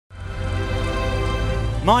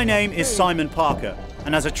My name is Simon Parker,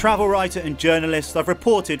 and as a travel writer and journalist, I've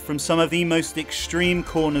reported from some of the most extreme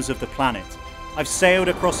corners of the planet. I've sailed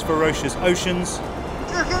across ferocious oceans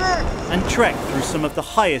and trekked through some of the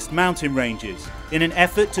highest mountain ranges in an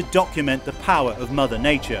effort to document the power of Mother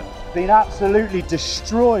Nature. Been absolutely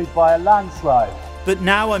destroyed by a landslide. But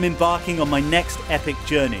now I'm embarking on my next epic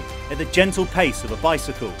journey at the gentle pace of a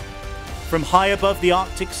bicycle. From high above the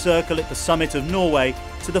Arctic Circle at the summit of Norway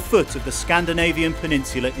to the foot of the Scandinavian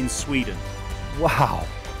peninsula in Sweden. Wow.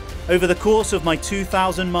 Over the course of my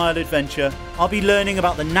 2,000-mile adventure, I'll be learning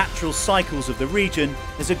about the natural cycles of the region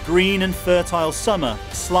as a green and fertile summer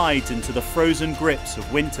slides into the frozen grips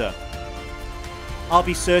of winter. I'll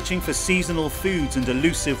be searching for seasonal foods and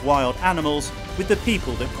elusive wild animals with the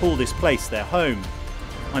people that call this place their home.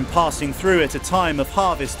 I'm passing through at a time of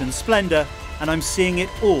harvest and splendour, and I'm seeing it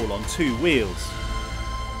all on two wheels.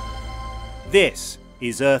 This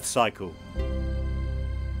is Earth Cycle.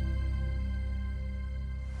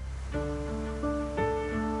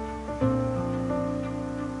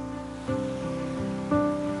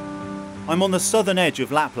 I'm on the southern edge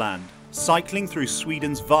of Lapland, cycling through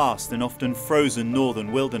Sweden's vast and often frozen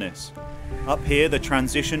northern wilderness. Up here, the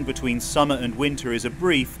transition between summer and winter is a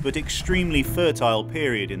brief but extremely fertile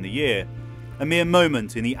period in the year, a mere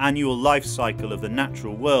moment in the annual life cycle of the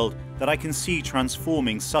natural world that I can see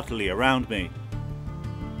transforming subtly around me.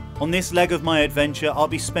 On this leg of my adventure, I'll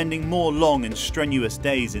be spending more long and strenuous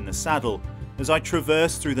days in the saddle as I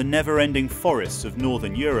traverse through the never-ending forests of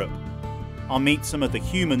Northern Europe. I'll meet some of the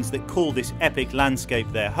humans that call this epic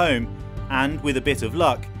landscape their home, and, with a bit of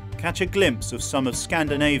luck, catch a glimpse of some of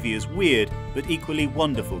Scandinavia's weird but equally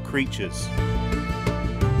wonderful creatures.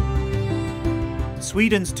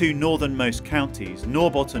 Sweden's two northernmost counties,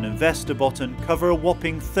 Norrbotten and Västerbotten, cover a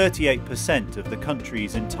whopping 38% of the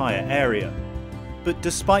country's entire area. But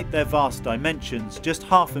despite their vast dimensions, just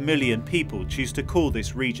 500,000 people choose to call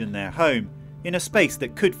this region their home, in a space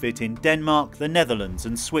that could fit in Denmark, the Netherlands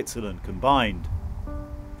and Switzerland combined.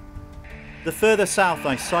 The further south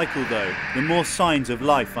I cycle though, the more signs of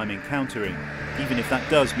life I'm encountering, even if that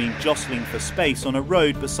does mean jostling for space on a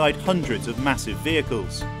road beside hundreds of massive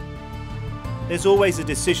vehicles. There's always a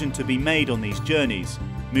decision to be made on these journeys: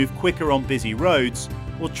 move quicker on busy roads,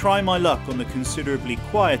 or try my luck on the considerably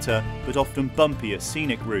quieter but often bumpier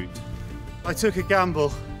scenic route. I took a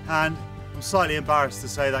gamble, and I'm slightly embarrassed to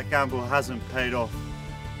say that gamble hasn't paid off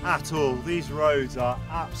at all. These roads are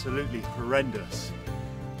absolutely horrendous.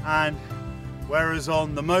 And whereas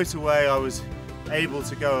on the motorway I was able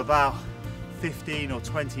to go about 15 or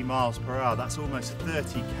 20 miles per hour, that's almost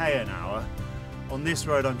 30k an hour. On this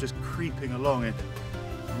road I'm just creeping along and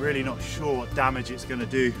I'm really not sure what damage it's going to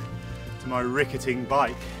do to my ricketing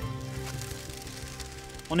bike.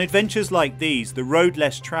 On adventures like these, the road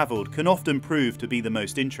less travelled can often prove to be the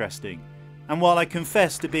most interesting. And while I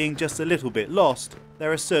confess to being just a little bit lost,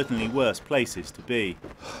 there are certainly worse places to be.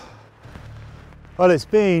 Well, it's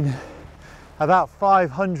been about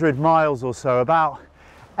 500 miles or so, about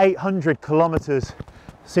 800 kilometers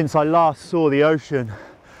since I last saw the ocean.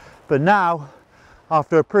 But now,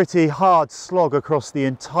 after a pretty hard slog across the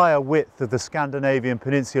entire width of the Scandinavian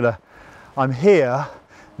peninsula, I'm here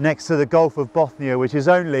next to the Gulf of Bothnia, which is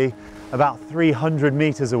only about 300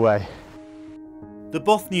 meters away. The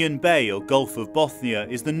Bothnian Bay, or Gulf of Bothnia,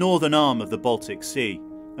 is the northern arm of the Baltic Sea,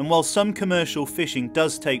 and while some commercial fishing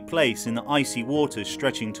does take place in the icy waters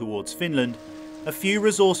stretching towards Finland, a few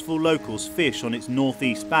resourceful locals fish on its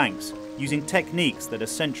northeast banks using techniques that are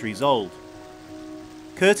centuries old.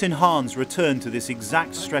 Kurt and Hans return to this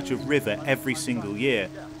exact stretch of river every single year,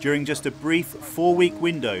 during just a brief 4-week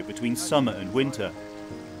window between summer and winter.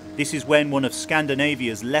 This is when one of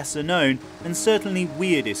Scandinavia's lesser known and certainly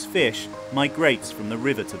weirdest fish migrates from the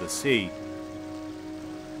river to the sea.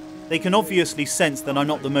 They can obviously sense that I'm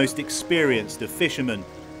not the most experienced of fishermen,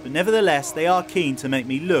 but nevertheless they are keen to make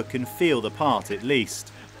me look and feel the part at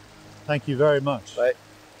least. Thank you very much.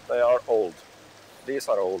 They are old. These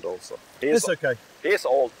are old also. It's okay. He's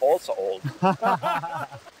old, also old.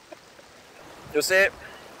 You see,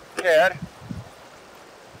 here,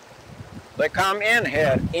 they come in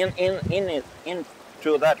here,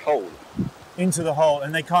 into that hole. Into the hole,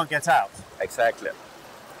 and they can't get out? Exactly.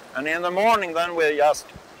 And in the morning then we just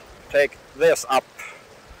take this up.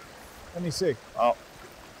 Let me see. Oh.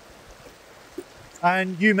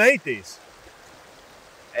 And you made these?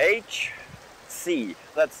 HC,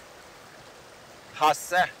 that's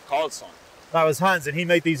Hasse Karlsson. That was Hans, and he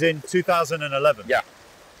made these in 2011? Yeah.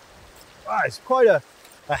 Wow, it's quite a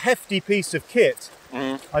hefty piece of kit.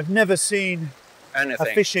 Mm-hmm. I've never seen anything.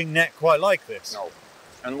 A fishing net quite like this. No.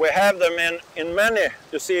 And we have them in many,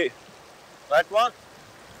 you see that one?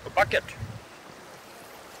 a bucket.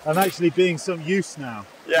 I'm actually being some use now.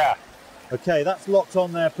 Yeah. Okay, that's locked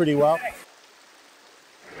on there pretty well.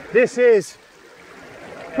 This is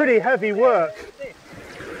pretty heavy work.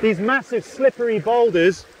 These massive slippery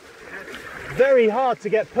boulders, very hard to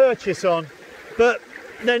get purchase on, but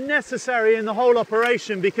they're necessary in the whole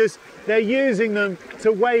operation because they're using them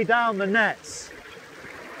to weigh down the nets.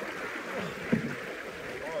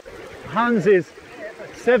 Hans is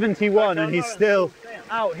 71 and he's still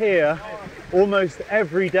out here almost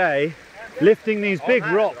every day lifting these big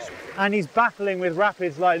rocks, and he's battling with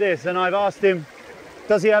rapids like this. And I've asked him,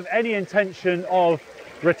 does he have any intention of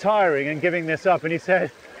retiring and giving this up? And he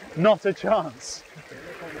said, not a chance.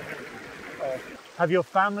 Have your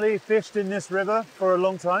family fished in this river for a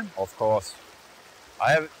long time? Of course.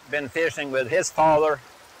 I have been fishing with his father,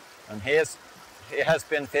 and he has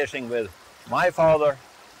been fishing with my father,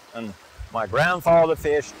 and my grandfather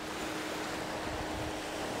fished.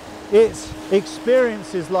 It's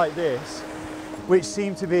experiences like this which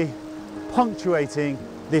seem to be punctuating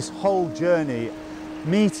this whole journey,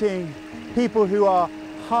 meeting people who are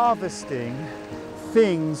harvesting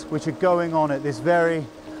things which are going on at this very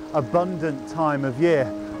abundant time of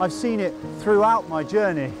year. I've seen it throughout my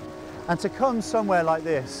journey, and to come somewhere like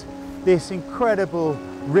this incredible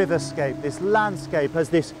riverscape, this landscape as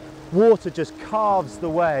this water just carves the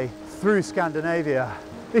way through Scandinavia.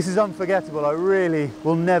 This is unforgettable. I really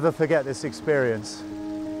will never forget this experience.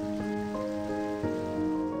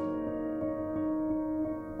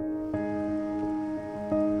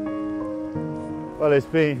 Well, it's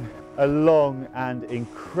been a long and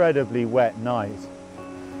incredibly wet night.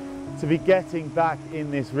 To be getting back in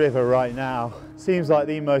this river right now seems like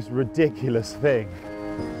the most ridiculous thing.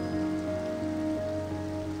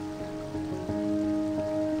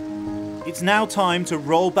 It's now time to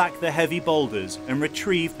roll back the heavy boulders and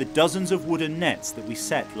retrieve the dozens of wooden nets that we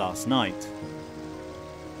set last night.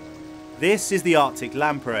 This is the Arctic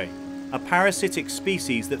lamprey, a parasitic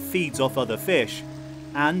species that feeds off other fish,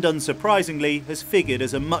 and unsurprisingly has figured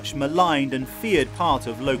as a much maligned and feared part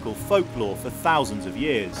of local folklore for thousands of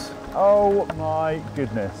years. Oh my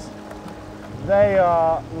goodness. They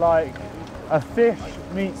are like a fish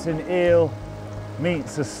meets an eel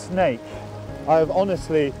meets a snake. I've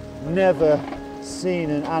honestly never seen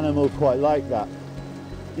an animal quite like that.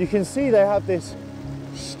 You can see they have this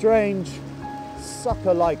strange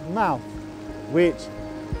sucker-like mouth which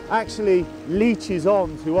actually leeches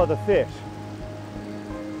on to other fish.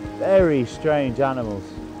 Very strange animals.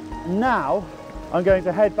 Now I'm going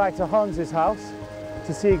to head back to Hans's house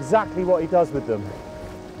to see exactly what he does with them.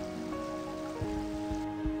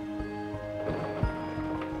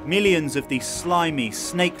 Millions of these slimy,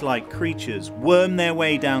 snake-like creatures worm their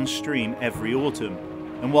way downstream every autumn,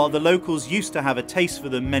 and while the locals used to have a taste for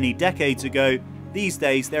them many decades ago, these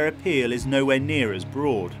days their appeal is nowhere near as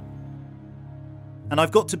broad. And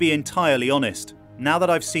I've got to be entirely honest, now that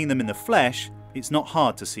I've seen them in the flesh, it's not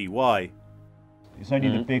hard to see why. It's only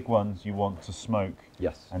the big ones you want to smoke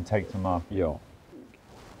and take to market. Yeah.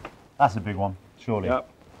 That's a big one, surely. Yep.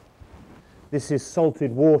 This is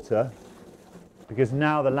salted water, because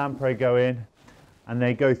now the lamprey go in and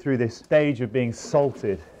they go through this stage of being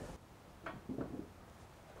salted.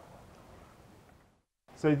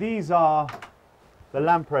 So these are the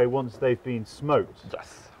lamprey once they've been smoked.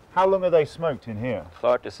 Yes. How long are they smoked in here?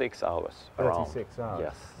 36 hours. 36 hours.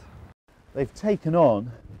 Yes. They've taken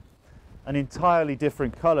on an entirely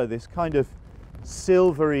different colour, this kind of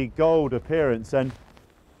silvery gold appearance, and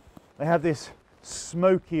they have this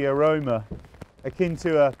smoky aroma akin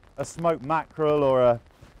to a smoked mackerel or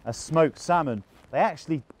a smoked salmon. They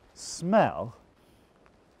actually smell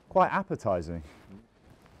quite appetising.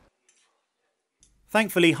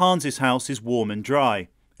 Thankfully, Hans's house is warm and dry,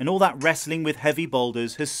 and all that wrestling with heavy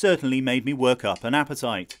boulders has certainly made me work up an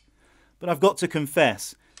appetite. But I've got to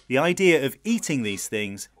confess, the idea of eating these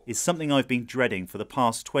things is something I've been dreading for the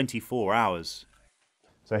past 24 hours.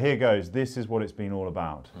 So here goes. This is what it's been all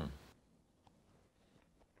about.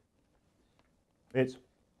 It's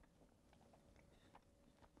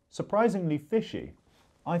surprisingly fishy.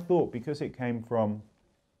 I thought because it came from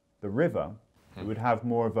the river, it would have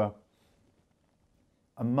more of a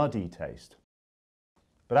muddy taste.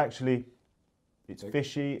 But actually, it's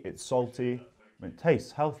fishy, it's salty, and it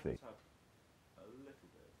tastes healthy.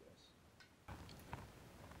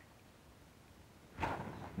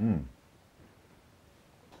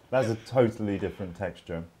 That's a totally different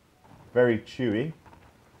texture. Very chewy.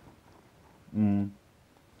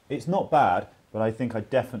 It's not bad, but I think I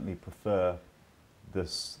definitely prefer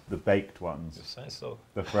the baked ones. You say so.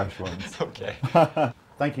 The fresh ones. Okay.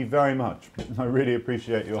 Thank you very much. I really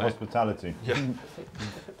appreciate your hospitality. Yeah.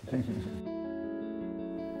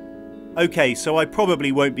 Okay, so I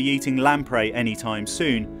probably won't be eating lamprey anytime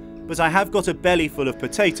soon, but I have got a belly full of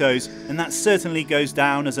potatoes, and that certainly goes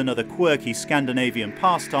down as another quirky Scandinavian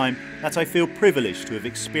pastime that I feel privileged to have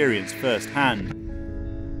experienced firsthand.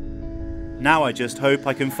 Now I just hope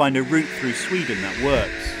I can find a route through Sweden that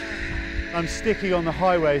works. I'm sticking on the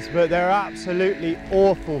highways, but they're absolutely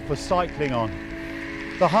awful for cycling on.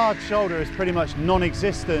 The hard shoulder is pretty much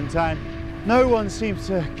non-existent, and no one seems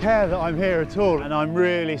to care that I'm here at all, and I'm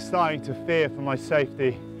really starting to fear for my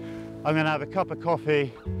safety. I'm going to have a cup of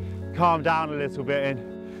coffee, calm down a little bit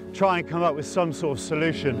and try and come up with some sort of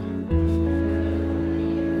solution.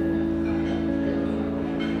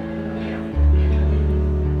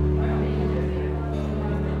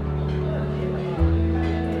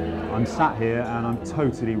 I'm sat here and I'm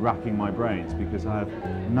totally racking my brains because I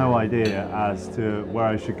have no idea as to where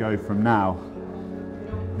I should go from now.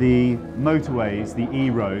 The motorways, the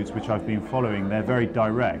E-roads, which I've been following, they're very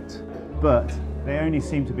direct, but they only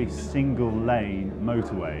seem to be single lane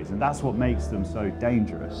motorways, and that's what makes them so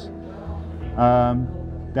dangerous.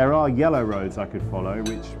 There are yellow roads I could follow,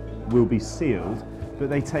 which will be sealed, but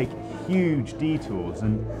they take huge detours,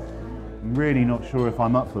 and I'm really not sure if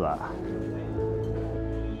I'm up for that.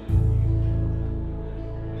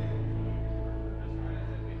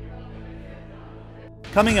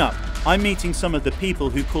 Coming up, I'm meeting some of the people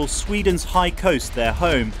who call Sweden's high coast their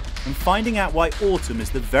home and finding out why autumn is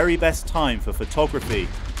the very best time for photography,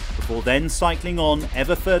 before then cycling on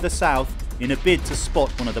ever further south in a bid to spot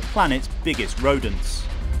one of the planet's biggest rodents.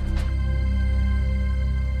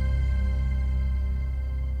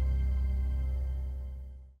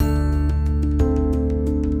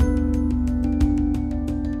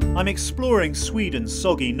 I'm exploring Sweden's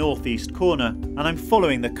soggy northeast corner, and I'm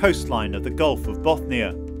following the coastline of the Gulf of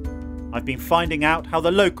Bothnia. I've been finding out how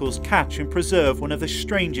the locals catch and preserve one of the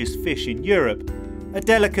strangest fish in Europe, a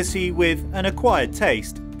delicacy with an acquired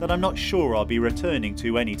taste that I'm not sure I'll be returning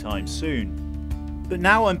to anytime soon. But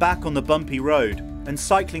now I'm back on the bumpy road and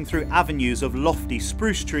cycling through avenues of lofty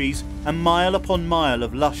spruce trees and mile upon mile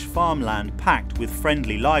of lush farmland packed with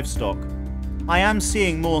friendly livestock. I am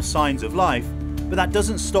seeing more signs of life, but that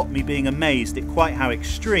doesn't stop me being amazed at quite how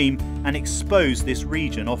extreme and exposed this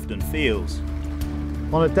region often feels.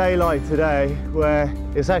 On a day like today, where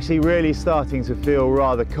it's actually really starting to feel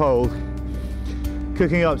rather cold,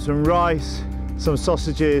 cooking up some rice, some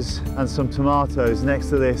sausages and some tomatoes next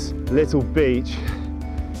to this little beach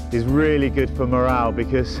is really good for morale,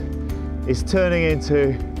 because it's turning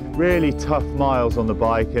into really tough miles on the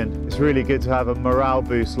bike, and it's really good to have a morale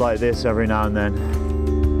boost like this every now and then.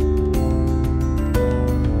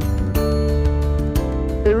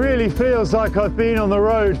 It really feels like I've been on the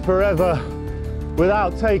road forever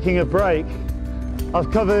without taking a break.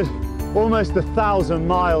 I've covered almost 1,000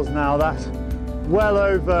 miles now. That's well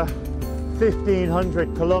over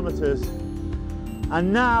 1,500 kilometers.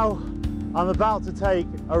 And now I'm about to take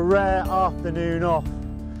a rare afternoon off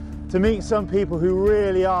to meet some people who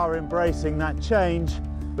really are embracing that change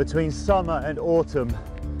between summer and autumn.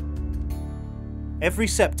 Every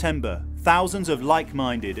September, thousands of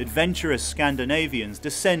like-minded, adventurous Scandinavians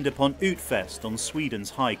descend upon Utfest on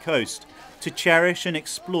Sweden's high coast to cherish and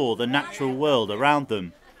explore the natural world around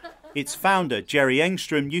them. Its founder, Jerry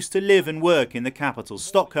Engström, used to live and work in the capital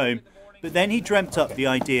Stockholm, but then he dreamt up the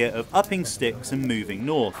idea of upping sticks and moving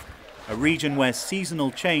north, a region where seasonal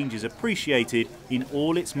change is appreciated in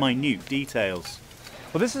all its minute details.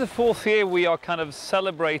 Well, this is the fourth year we are kind of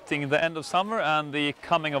celebrating the end of summer and the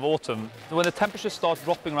coming of autumn. When the temperatures start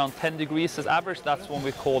dropping around 10 degrees as average, that's when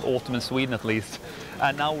we call autumn in Sweden at least.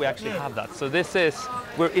 And now we actually have that. So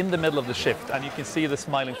we're in the middle of the shift, and you can see the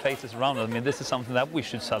smiling faces around us. I mean, this is something that we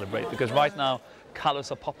should celebrate, because right now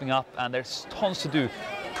colors are popping up and there's tons to do.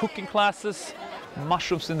 Cooking classes,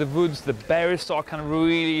 mushrooms in the woods, the berries are kind of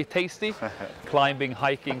really tasty. Climbing,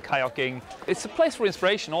 hiking, kayaking. It's a place for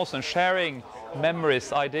inspiration also, and sharing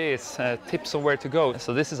memories, ideas, tips on where to go.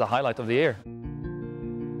 So this is a highlight of the year.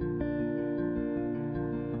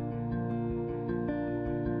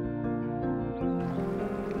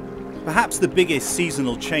 Perhaps the biggest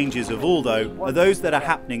seasonal changes of all, though, are those that are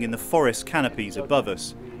happening in the forest canopies above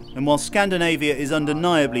us. And while Scandinavia is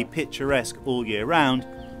undeniably picturesque all year round,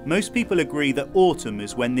 most people agree that autumn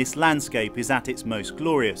is when this landscape is at its most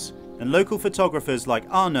glorious, and local photographers like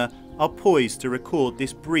Arne are poised to record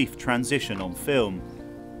this brief transition on film.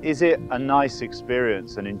 Is it a nice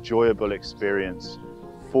experience, an enjoyable experience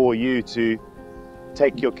for you to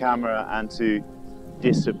take your camera and to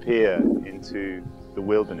disappear into the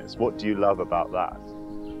wilderness? What do you love about that?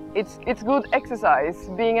 It's good exercise.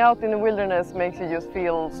 Being out in the wilderness makes you just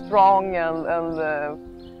feel strong and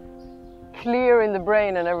clear in the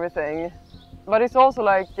brain and everything. But it's also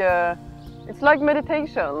like, it's like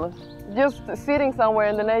meditation. Just sitting somewhere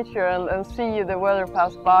in the nature and see the weather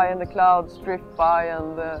pass by and the clouds drift by,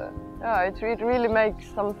 and yeah, it really makes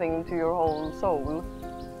something to your whole soul.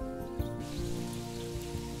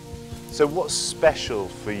 So what's special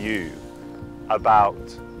for you about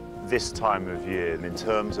this time of year in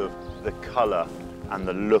terms of the colour and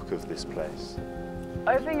the look of this place?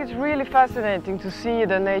 I think it's really fascinating to see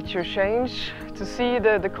the nature change, to see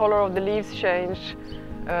the color of the leaves change,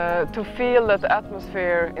 to feel that the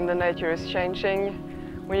atmosphere in the nature is changing.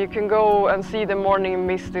 When you can go and see the morning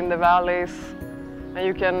mist in the valleys, and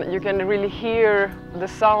you can really hear the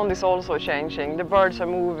sound is also changing. The birds are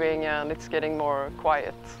moving and it's getting more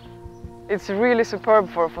quiet. It's really superb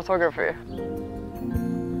for photography.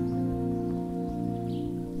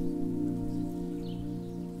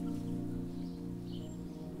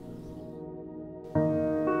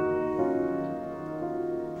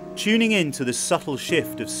 Tuning in to the subtle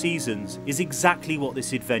shift of seasons is exactly what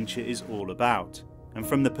this adventure is all about. And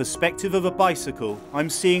from the perspective of a bicycle,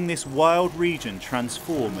 I'm seeing this wild region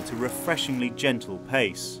transform at a refreshingly gentle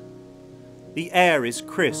pace. The air is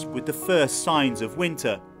crisp with the first signs of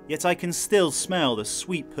winter, yet I can still smell the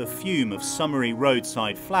sweet perfume of summery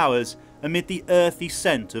roadside flowers amid the earthy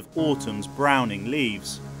scent of autumn's browning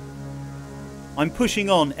leaves. I'm pushing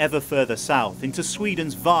on ever further south into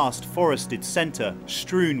Sweden's vast forested centre,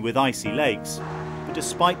 strewn with icy lakes. But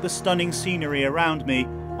despite the stunning scenery around me,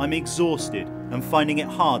 I'm exhausted and finding it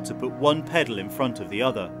hard to put one pedal in front of the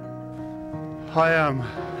other. I am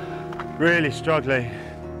really struggling,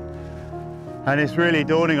 and it's really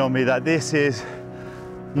dawning on me that this is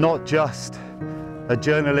not just a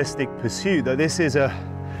journalistic pursuit, that this is an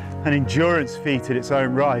endurance feat in its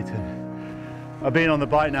own right. I've been on the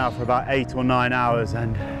bike now for about 8 or 9 hours,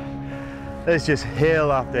 and there's just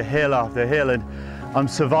hill after hill after hill, and I'm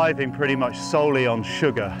surviving pretty much solely on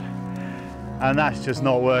sugar, and that's just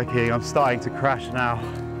not working. I'm starting to crash now.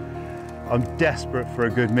 I'm desperate for a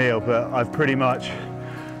good meal, but I've pretty much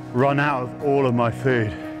run out of all of my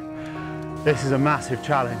food. This is a massive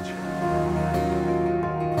challenge.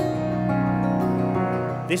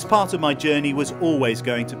 This part of my journey was always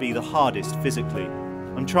going to be the hardest physically.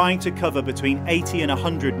 I'm trying to cover between 80 and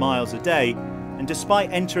 100 miles a day, and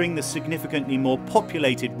despite entering the significantly more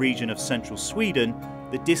populated region of central Sweden,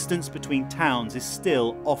 the distance between towns is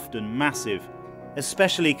still often massive,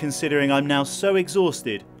 especially considering I'm now so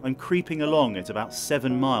exhausted I'm creeping along at about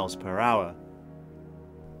 7 miles per hour.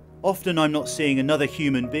 Often I'm not seeing another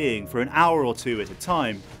human being for an hour or two at a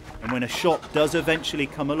time, and when a shop does eventually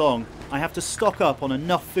come along, I have to stock up on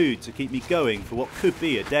enough food to keep me going for what could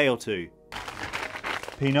be a day or two.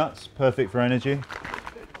 Peanuts, perfect for energy.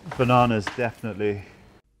 Bananas, definitely.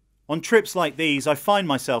 On trips like these, I find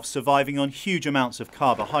myself surviving on huge amounts of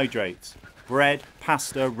carbohydrates. Bread,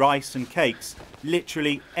 pasta, rice and cakes,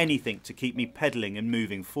 literally anything to keep me pedalling and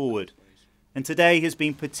moving forward. And today has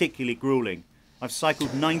been particularly grueling. I've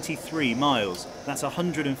cycled 93 miles, that's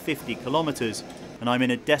 150 kilometres, and I'm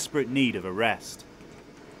in a desperate need of a rest.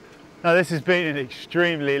 Now this has been an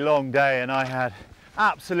extremely long day, and I had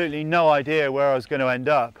absolutely no idea where I was going to end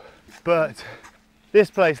up, but this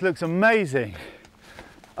place looks amazing.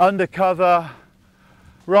 Undercover,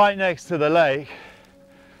 right next to the lake,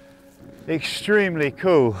 extremely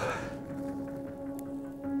cool.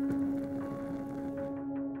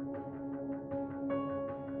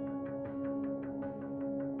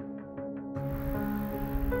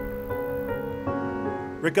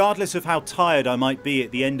 Regardless of how tired I might be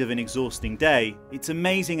at the end of an exhausting day, it's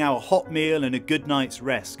amazing how a hot meal and a good night's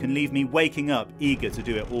rest can leave me waking up eager to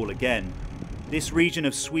do it all again. This region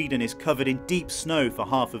of Sweden is covered in deep snow for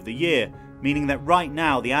half of the year, meaning that right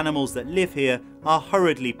now the animals that live here are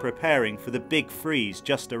hurriedly preparing for the big freeze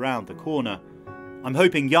just around the corner. I'm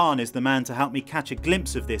hoping Jan is the man to help me catch a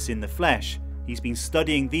glimpse of this in the flesh. He's been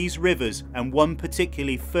studying these rivers and one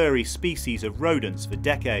particularly furry species of rodents for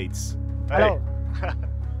decades. Hello.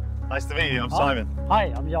 Nice to meet you, I'm Simon.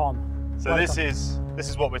 Hi, I'm Jan. So this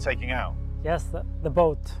is what we're taking out? Yes, the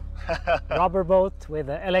boat. Rubber boat with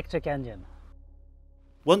an electric engine.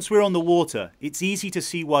 Once we're on the water, it's easy to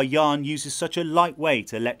see why Jan uses such a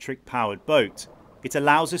lightweight electric-powered boat. It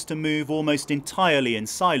allows us to move almost entirely in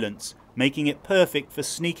silence, making it perfect for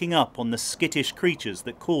sneaking up on the skittish creatures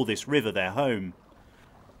that call this river their home.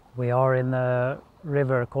 We are in a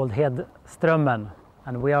river called Hedströmmen,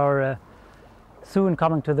 and we are soon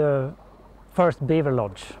coming to the first beaver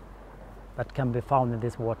lodge that can be found in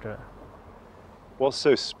this water. What's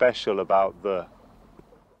so special about the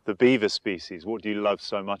beaver species? What do you love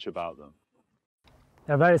so much about them?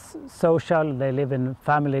 They're very social, they live in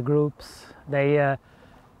family groups. They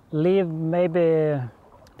leave maybe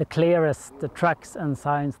the clearest the tracks and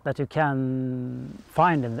signs that you can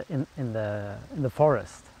find in the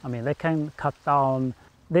forest. I mean, they can cut down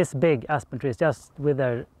this big aspen trees just with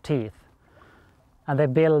their teeth. And they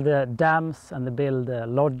build dams and they build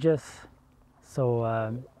lodges.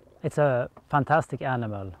 So it's a fantastic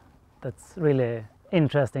animal that's really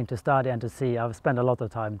interesting to study and to see. I've spent a lot of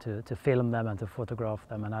time to film them and to photograph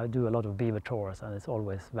them, and I do a lot of beaver tours, and it's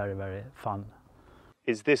always very, very fun.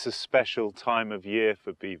 Is this a special time of year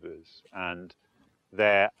for beavers and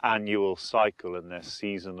their annual cycle and their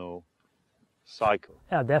seasonal cycle?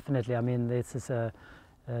 Yeah, definitely. I mean, this is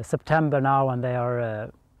September now, and they are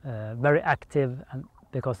very active, and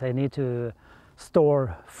because they need to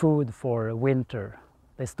store food for winter.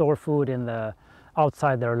 They store food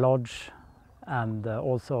outside their lodge and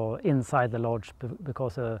also inside the lodge,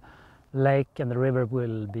 because the lake and the river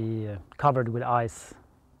will be covered with ice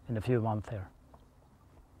in a few months here.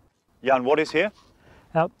 Jan, what is here?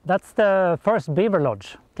 That's the first beaver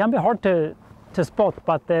lodge. Can be hard to spot,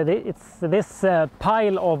 but it's this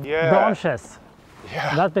pile of branches.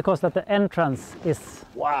 Yeah. That's because that the entrance is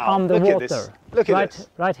Wow, underwater. look at this. Look at this.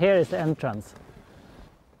 Right here is the entrance.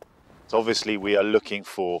 So obviously we are looking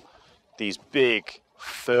for these big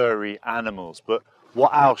furry animals, but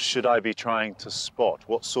what else should I be trying to spot?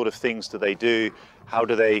 What sort of things do they do? How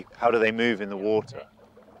do they move in the water?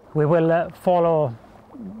 We will follow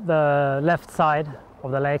the left side of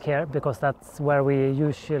the lake here, because that's where we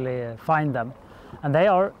usually find them. And they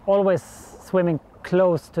are always swimming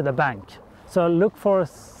close to the bank. So look for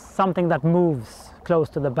something that moves close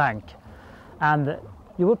to the bank. And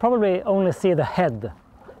you will probably only see the head.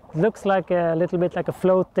 It looks like a little bit like a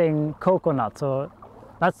floating coconut. So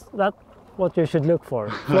that's what you should look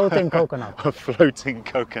for, floating coconut. A floating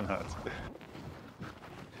coconut.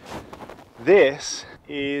 This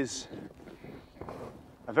is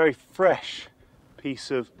a very fresh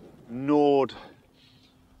piece of gnawed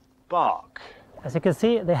bark. As you can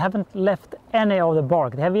see, they haven't left any of the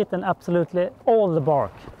bark. They have eaten absolutely all the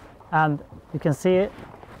bark. And you can see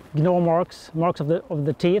gnaw marks of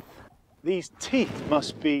the teeth. These teeth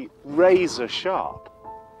must be razor sharp.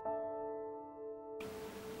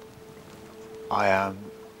 I am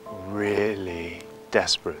really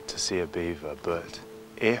desperate to see a beaver, but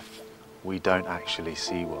if we don't actually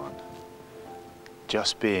see one,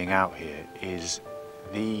 just being out here is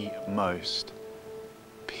the most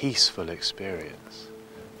peaceful experience.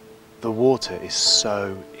 The water is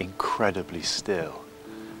so incredibly still,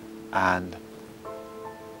 and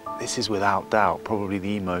this is without doubt probably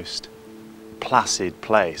the most placid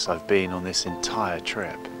place I've been on this entire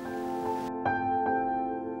trip.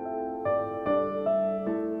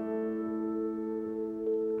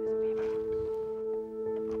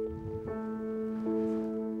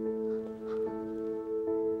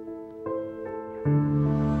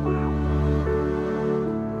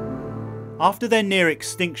 After their near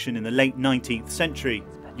extinction in the late 19th century,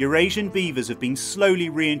 Eurasian beavers have been slowly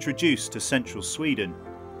reintroduced to central Sweden,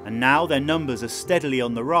 and now their numbers are steadily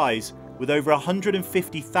on the rise, with over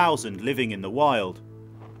 150,000 living in the wild.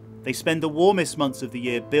 They spend the warmest months of the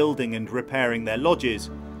year building and repairing their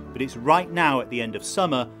lodges, but it's right now at the end of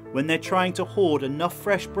summer when they're trying to hoard enough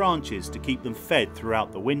fresh branches to keep them fed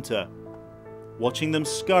throughout the winter. Watching them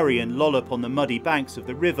scurry and lollop on the muddy banks of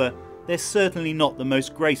the river, they're certainly not the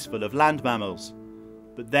most graceful of land mammals.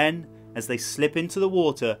 But then, as they slip into the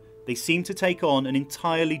water, they seem to take on an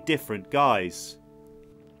entirely different guise.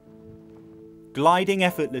 Gliding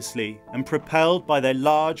effortlessly and propelled by their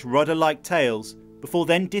large rudder-like tails, before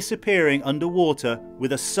then disappearing underwater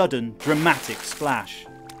with a sudden, dramatic splash.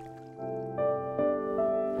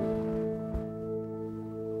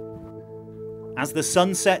 As the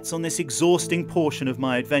sun sets on this exhausting portion of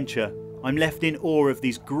my adventure, I'm left in awe of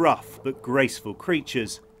these gruff but graceful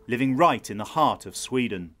creatures living right in the heart of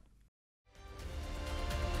Sweden.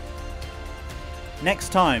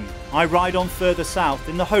 Next time, I ride on further south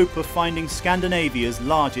in the hope of finding Scandinavia's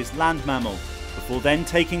largest land mammal, before then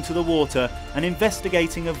taking to the water and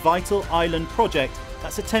investigating a vital island project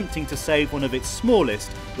that's attempting to save one of its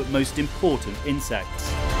smallest but most important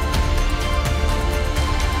insects.